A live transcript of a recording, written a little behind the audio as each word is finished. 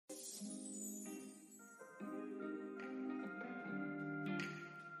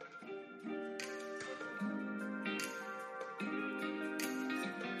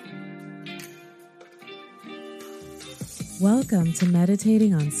Welcome to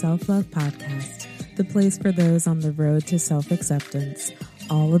Meditating on Self-Love Podcast, the place for those on the road to self-acceptance,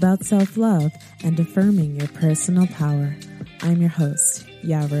 all about self-love and affirming your personal power. I'm your host,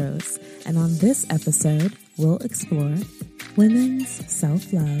 Ya Rose, and on this episode, we'll explore women's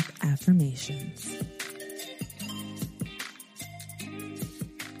self-love affirmations.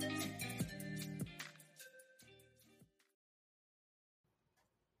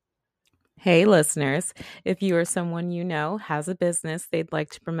 Hey listeners, if you or someone you know has a business they'd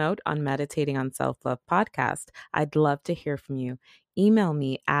like to promote on Meditating on Self-Love podcast, I'd love to hear from you. Email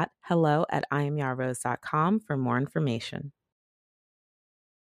me at hello@IamYarRose.com for more information.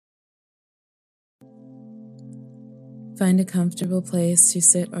 Find a comfortable place to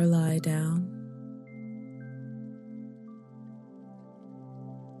sit or lie down.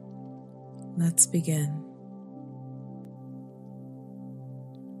 Let's begin.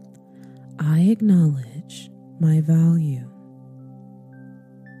 I acknowledge my value.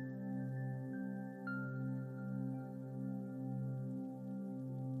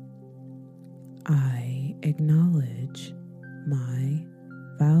 I acknowledge my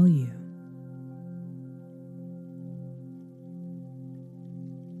value.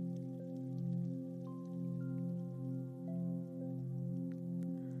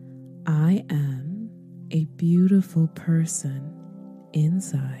 I am a beautiful person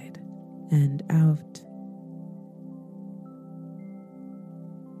inside and out.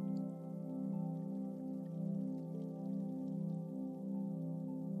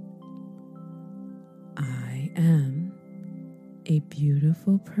 I am a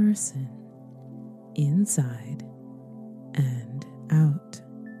beautiful person inside and out.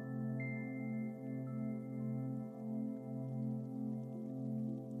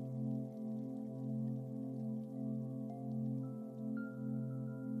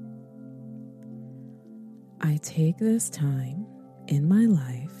 I take this time in my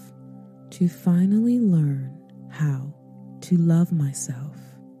life to finally learn how to love myself.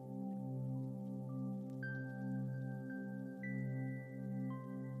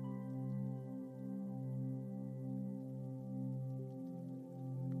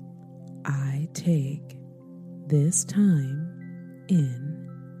 I take this time in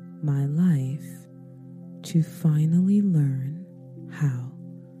my life to finally learn how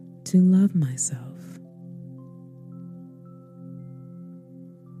to love myself.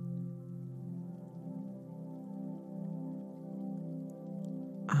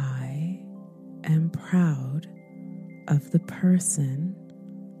 I am proud of the person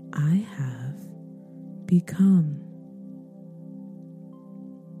I have become.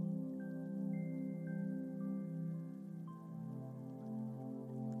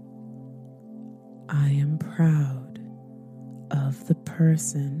 I am proud of the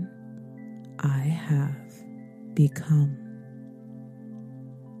person I have become.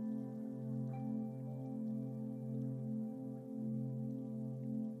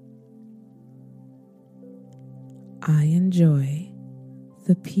 I enjoy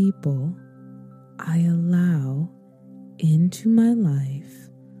the people I allow into my life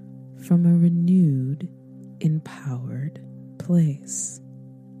from a renewed, empowered place.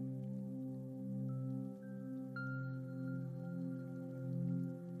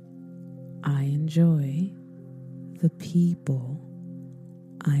 I enjoy the people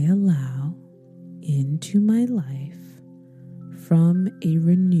I allow into my life from a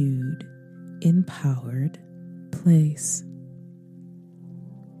renewed, empowered place.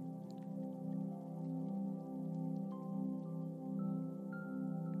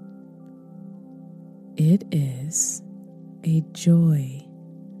 It is a joy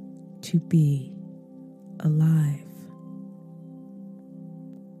to be alive.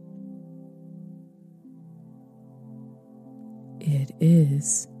 It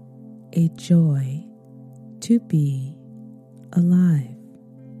is a joy to be alive.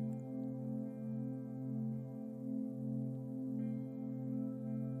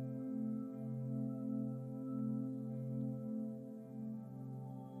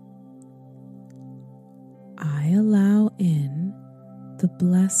 I allow in the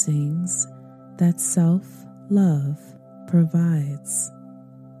blessings that self-love provides.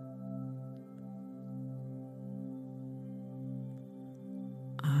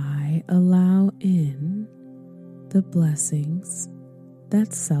 I allow in the blessings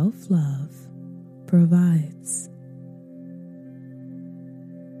that self-love provides.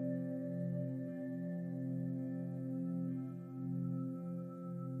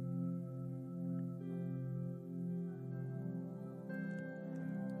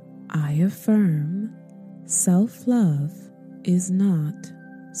 I affirm self-love is not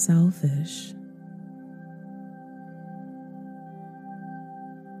selfish.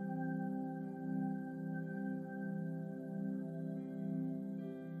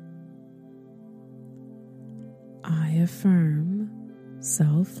 I affirm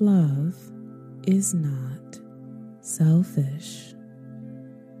self-love is not selfish.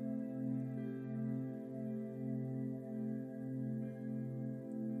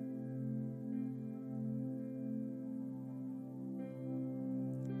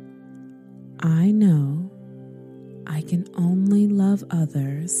 I know I can only love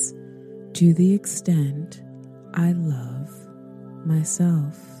others to the extent I love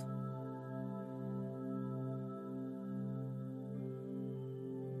myself.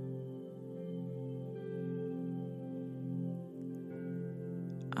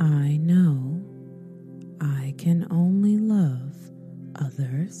 I know I can only love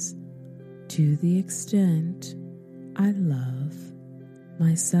others to the extent I love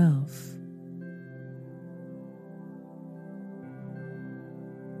myself.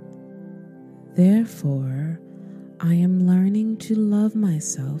 Therefore, I am learning to love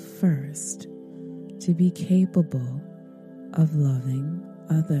myself first to be capable of loving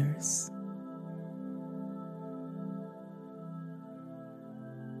others.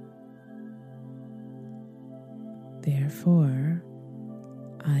 Therefore,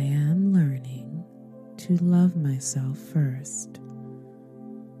 I am learning to love myself first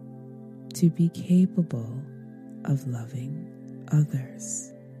to be capable of loving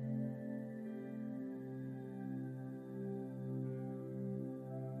others.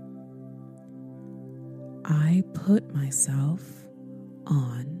 I put myself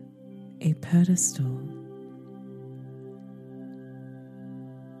on a pedestal.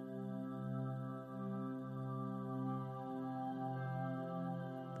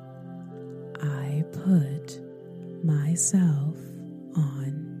 I put myself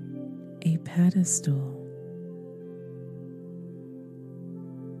on a pedestal.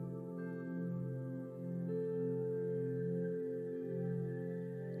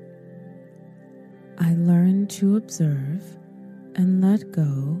 I learn to observe and let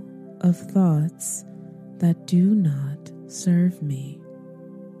go of thoughts that do not serve me.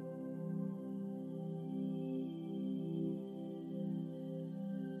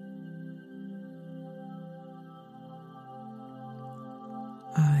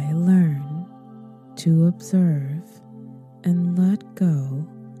 I learn to observe and let go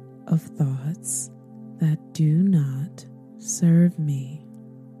of thoughts that do not serve me.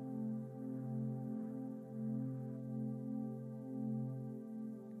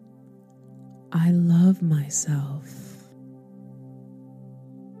 I love myself.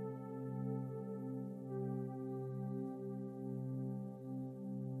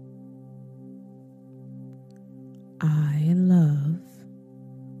 I love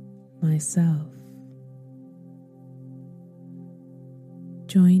myself.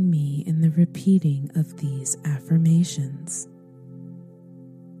 Join me in the repeating of these affirmations.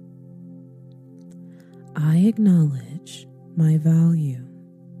 I acknowledge my value.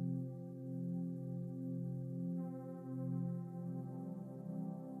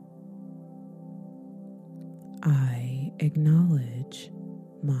 I acknowledge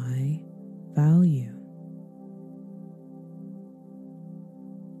my value.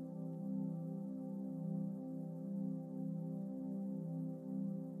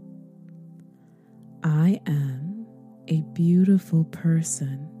 I am a beautiful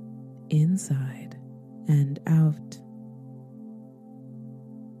person inside and out.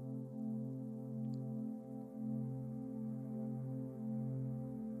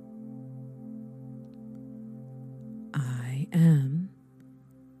 I am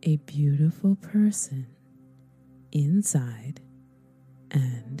a beautiful person inside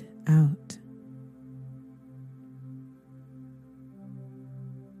and out.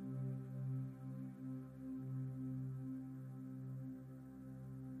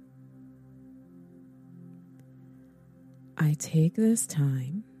 I take this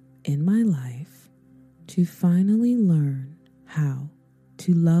time in my life to finally learn how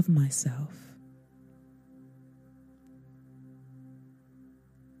to love myself.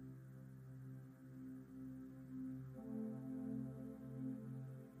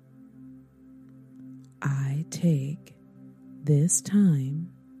 I take this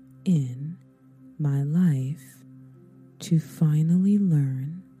time in my life to finally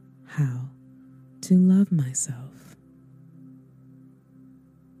learn how to love myself.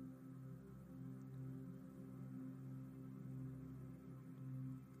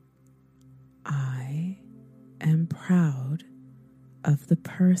 I am proud of the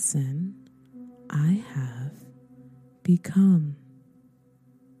person I have become.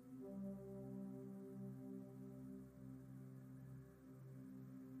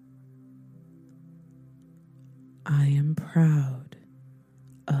 I am proud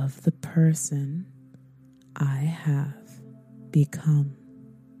of the person I have become.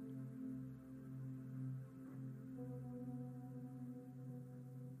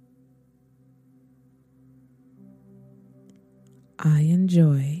 I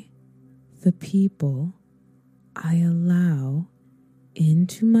enjoy the people I allow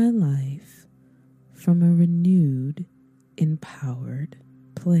into my life from a renewed, empowered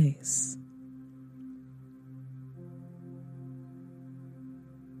place.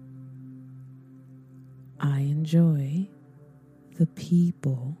 I enjoy the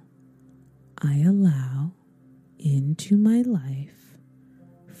people I allow into my life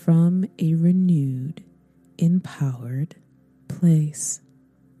from a renewed, empowered place.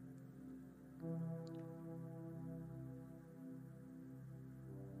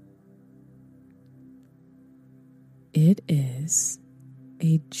 It is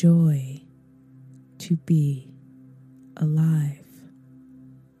a joy to be alive.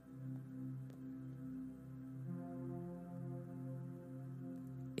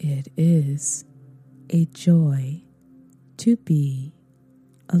 It is a joy to be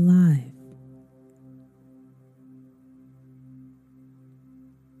alive.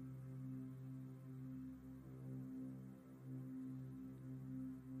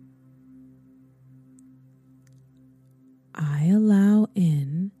 I allow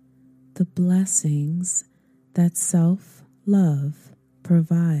in the blessings that self-love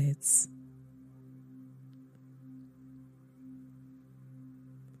provides.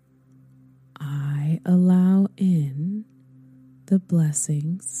 I allow in the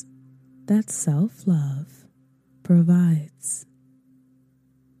blessings that self-love provides.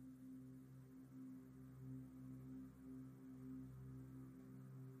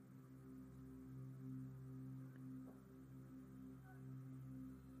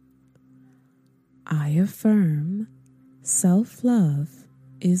 I affirm self-love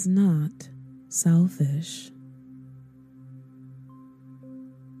is not selfish.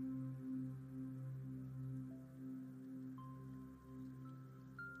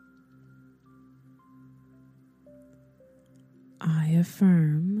 I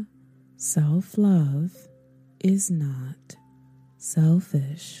affirm self-love is not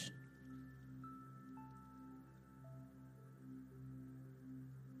selfish.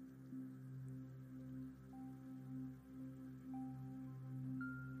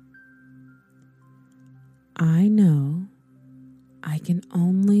 I know I can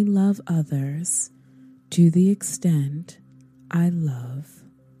only love others to the extent I love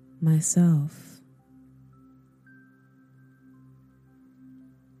myself.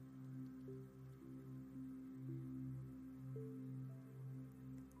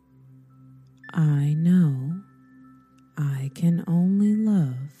 I know I can only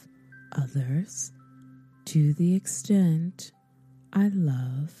love others to the extent I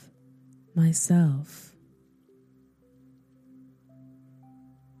love myself.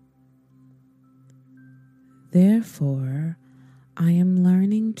 Therefore, I am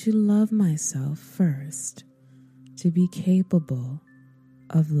learning to love myself first to be capable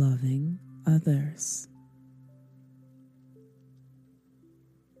of loving others.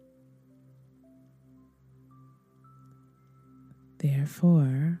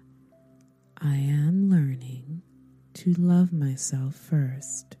 Therefore, I am learning to love myself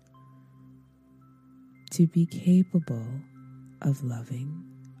first to be capable of loving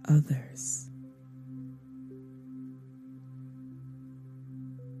others.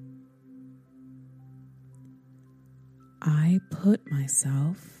 I put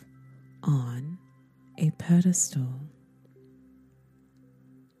myself on a pedestal.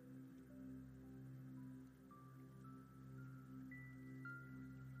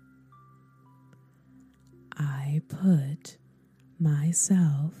 I put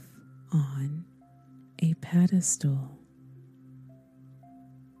myself on a pedestal.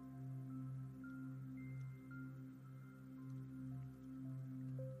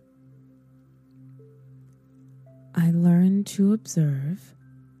 I learn to observe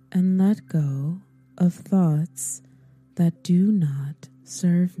and let go of thoughts that do not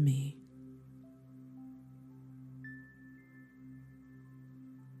serve me.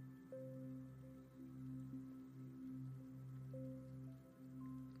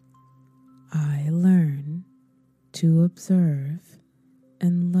 I learn to observe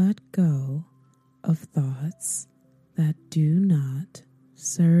and let go of thoughts that do not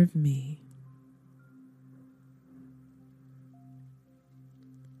serve me.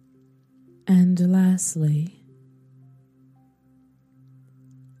 And lastly,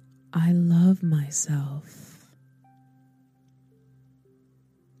 I love myself.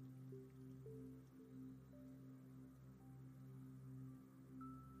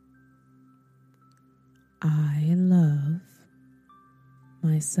 I love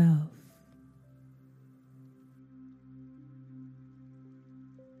myself.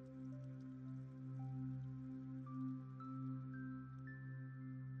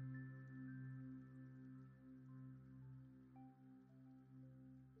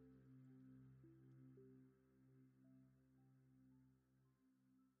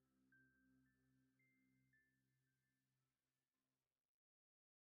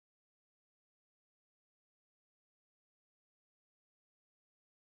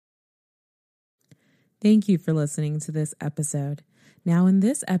 Thank you for listening to this episode. Now, in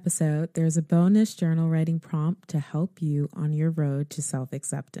this episode, there's a bonus journal writing prompt to help you on your road to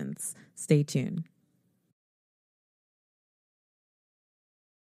self-acceptance. Stay tuned.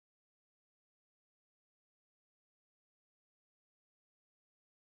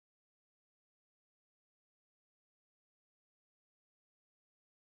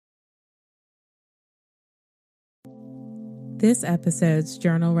 This episode's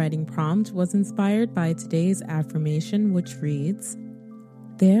journal writing prompt was inspired by today's affirmation, which reads,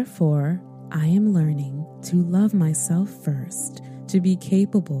 "Therefore, I am learning to love myself first to be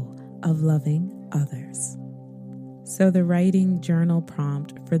capable of loving others." So the writing journal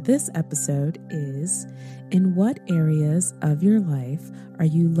prompt for this episode is, in what areas of your life are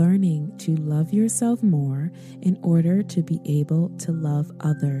you learning to love yourself more in order to be able to love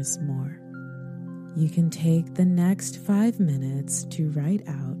others more? You can take the next 5 minutes to write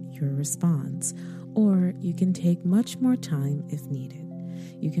out your response, or you can take much more time if needed.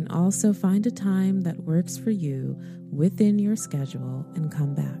 You can also find a time that works for you within your schedule and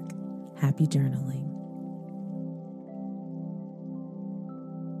come back. Happy journaling.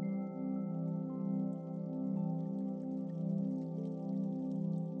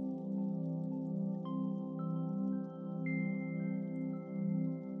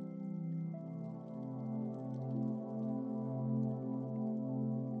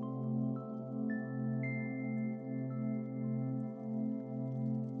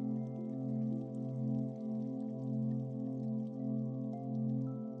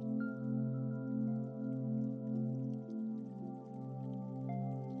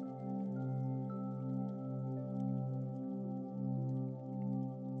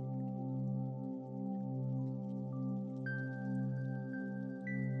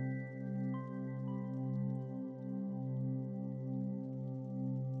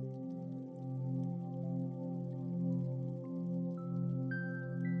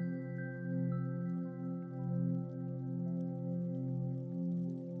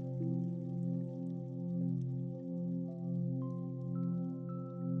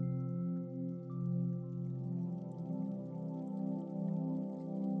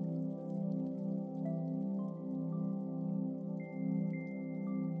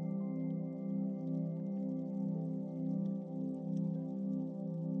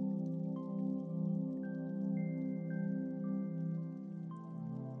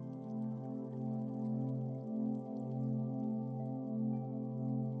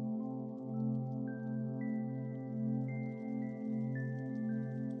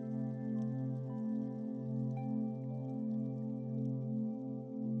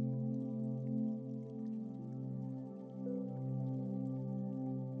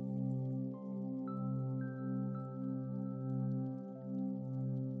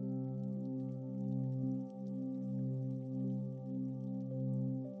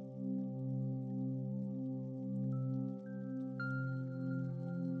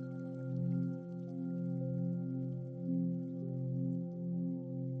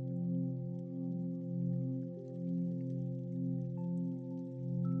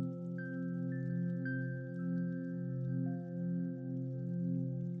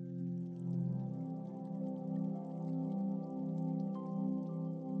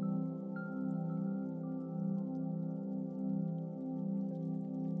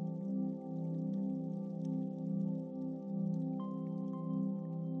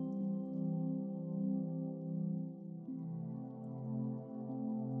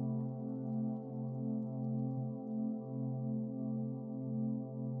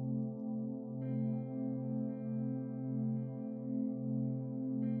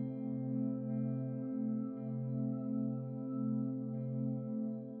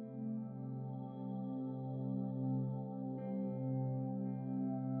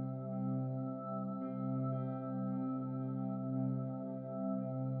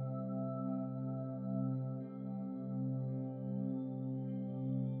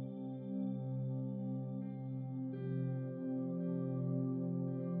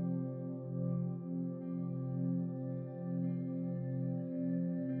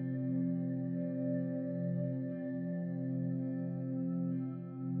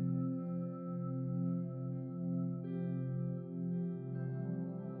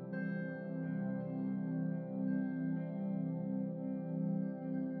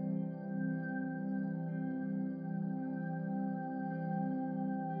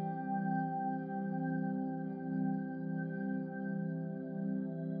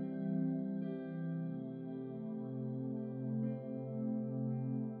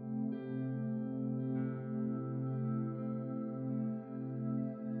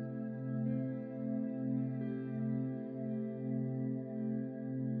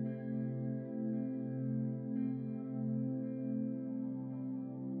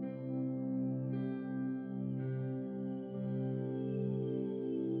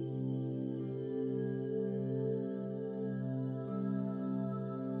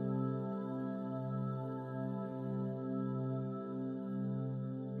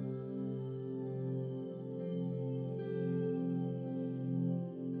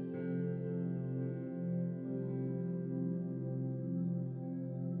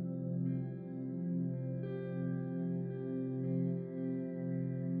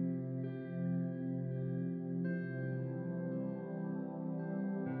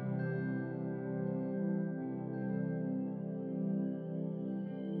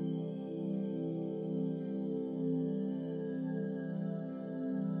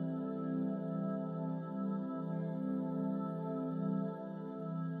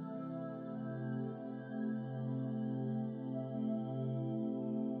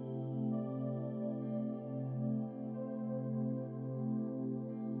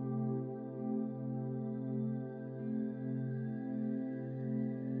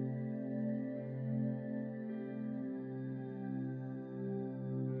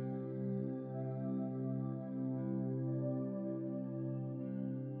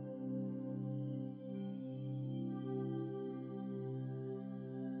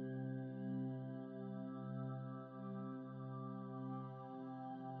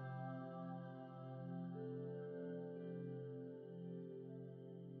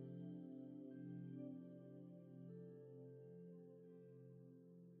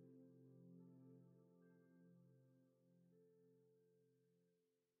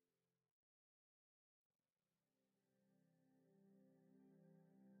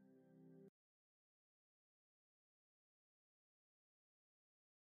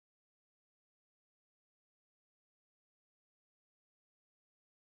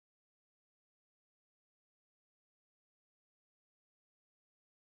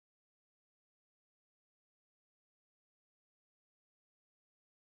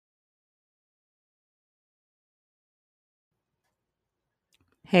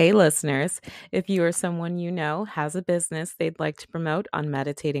 Hey, listeners, if you or someone you know has a business they'd like to promote on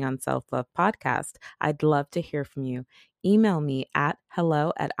Meditating on Self-Love podcast, I'd love to hear from you. Email me at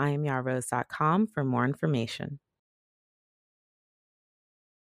hello@IamYaRose.com for more information.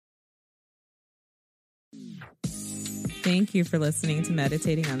 Thank you for listening to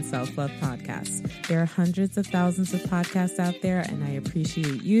Meditating on Self-Love podcast. There are hundreds of thousands of podcasts out there, and I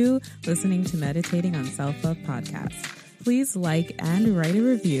appreciate you listening to Meditating on Self-Love podcast. Please like and write a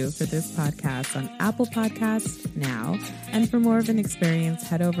review for this podcast on Apple Podcasts now. And for more of an experience,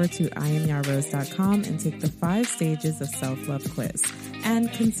 head over to IamYaRose.com and take the 5 stages of self-love quiz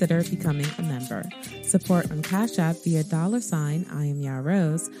and consider becoming a member. Support on Cash App via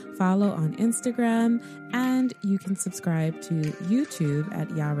 $IamYaRose, follow on Instagram, and you can subscribe to YouTube at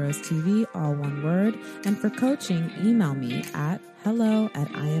Yarose TV, all one word. And for coaching, email me at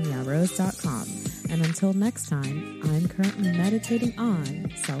hello@IamYaRose.com. And until next time, I'm currently meditating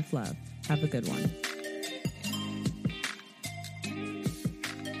on self-love. Have a good one.